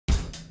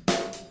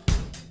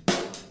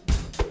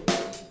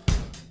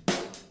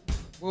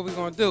what we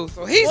gonna do?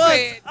 So he What's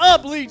said,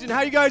 up, Legion?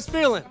 How you guys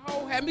feeling?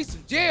 oh, had me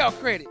some jail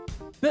credit.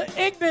 The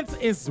ignorance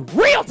is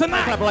real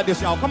tonight. Clap like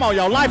this, y'all. Come on,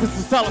 y'all. Life is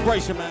a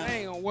celebration, That man.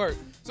 ain't gonna work.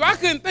 So I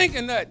couldn't think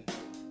of nothing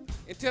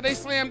until they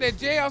slammed that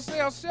jail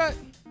cell shut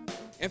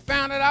and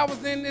found that I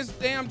was in this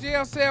damn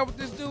jail cell with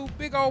this dude,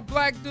 big old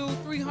black dude,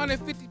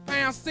 350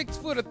 pounds, 6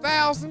 foot,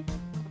 1,000.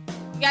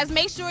 You guys,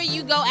 make sure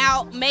you go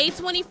out May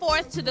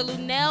 24th to the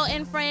Lunel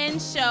and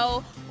Friends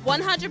show.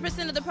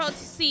 100% of the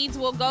proceeds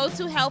will go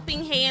to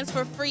Helping Hands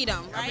for Freedom,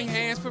 right? Helping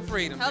Hands for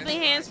Freedom.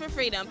 Helping Hands for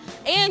Freedom.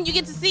 And you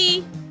get to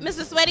see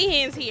Mr. Sweaty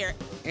Hands here.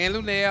 And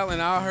Lunel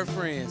and all her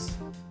friends.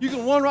 You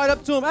can run right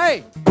up to him.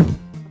 Hey.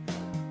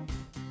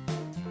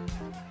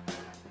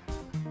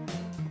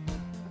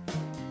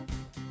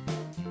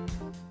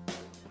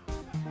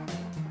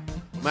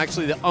 I'm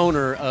actually the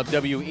owner of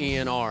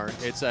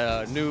WENR. It's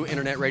a new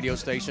internet radio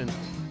station,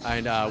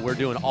 and we're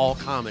doing all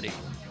comedy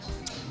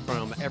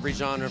from every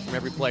genre, from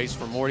every place,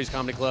 from Morty's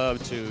Comedy Club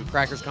to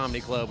Crackers Comedy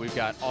Club. We've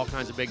got all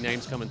kinds of big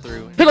names coming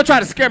through. People try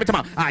to scare me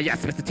tomorrow.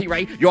 Yes, Mr.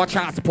 T-Ray, your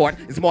child support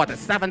is more than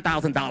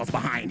 $7,000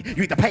 behind.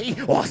 You either pay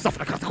or suffer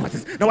the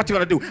consequences. Now what you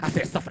gonna do? I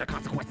said suffer the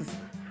consequences.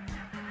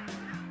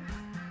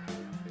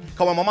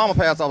 Cause when my mama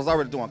passed, I was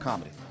already doing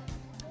comedy,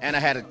 and I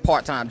had a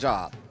part-time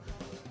job.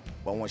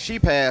 But when she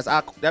passed,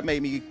 that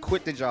made me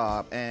quit the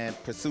job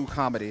and pursue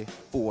comedy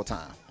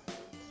full-time.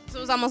 So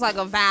it was almost like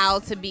a vow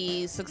to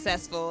be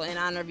successful in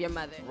honor of your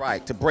mother.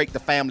 Right, to break the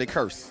family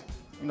curse.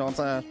 You know what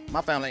I'm saying?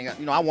 My family,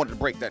 I wanted to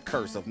break that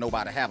curse of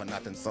nobody having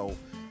nothing. So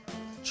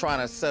trying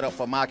to set up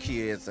for my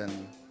kids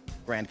and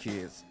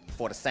grandkids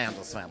for the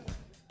Sanders family.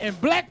 And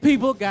black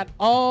people got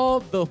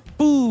all the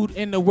food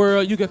in the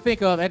world you can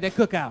think of at their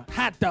cookout.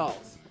 Hot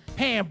dogs,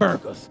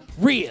 hamburgers,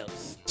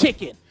 ribs,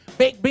 chicken,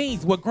 baked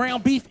beans with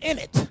ground beef in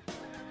it.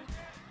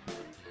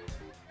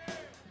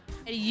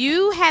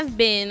 You have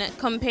been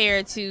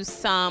compared to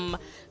some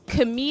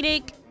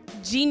comedic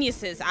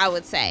geniuses, I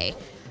would say.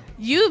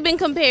 You've been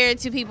compared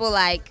to people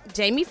like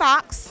Jamie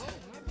Foxx,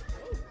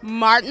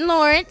 Martin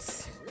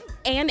Lawrence,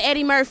 and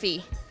Eddie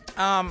Murphy.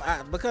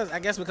 Because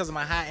of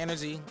my high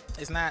energy,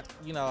 it's not,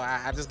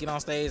 I just get on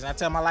stage and I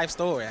tell my life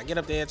story. I get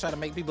up there and try to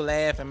make people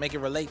laugh and make it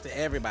relate to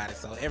everybody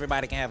so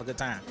everybody can have a good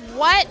time.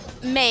 What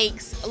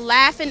makes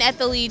Laughing at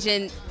the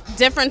Legion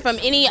different from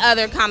any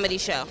other comedy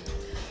show?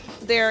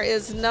 There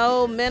is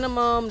no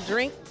minimum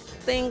drink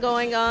thing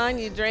going on.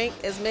 You drink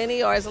as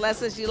many or as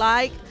less as you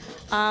like.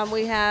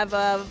 We have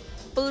a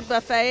food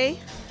buffet,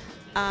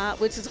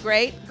 which is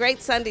great.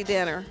 Great Sunday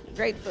dinner,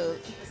 great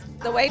food.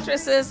 The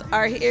waitresses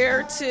are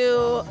here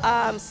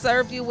to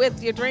serve you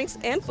with your drinks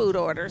and food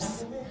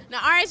orders. Now,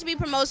 RHB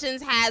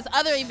Promotions has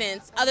other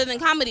events other than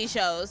comedy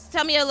shows.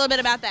 Tell me a little bit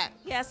about that.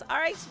 Yes,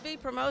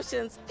 RHB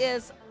Promotions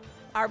is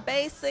our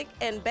basic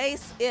and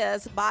base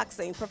is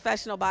boxing,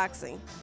 professional boxing.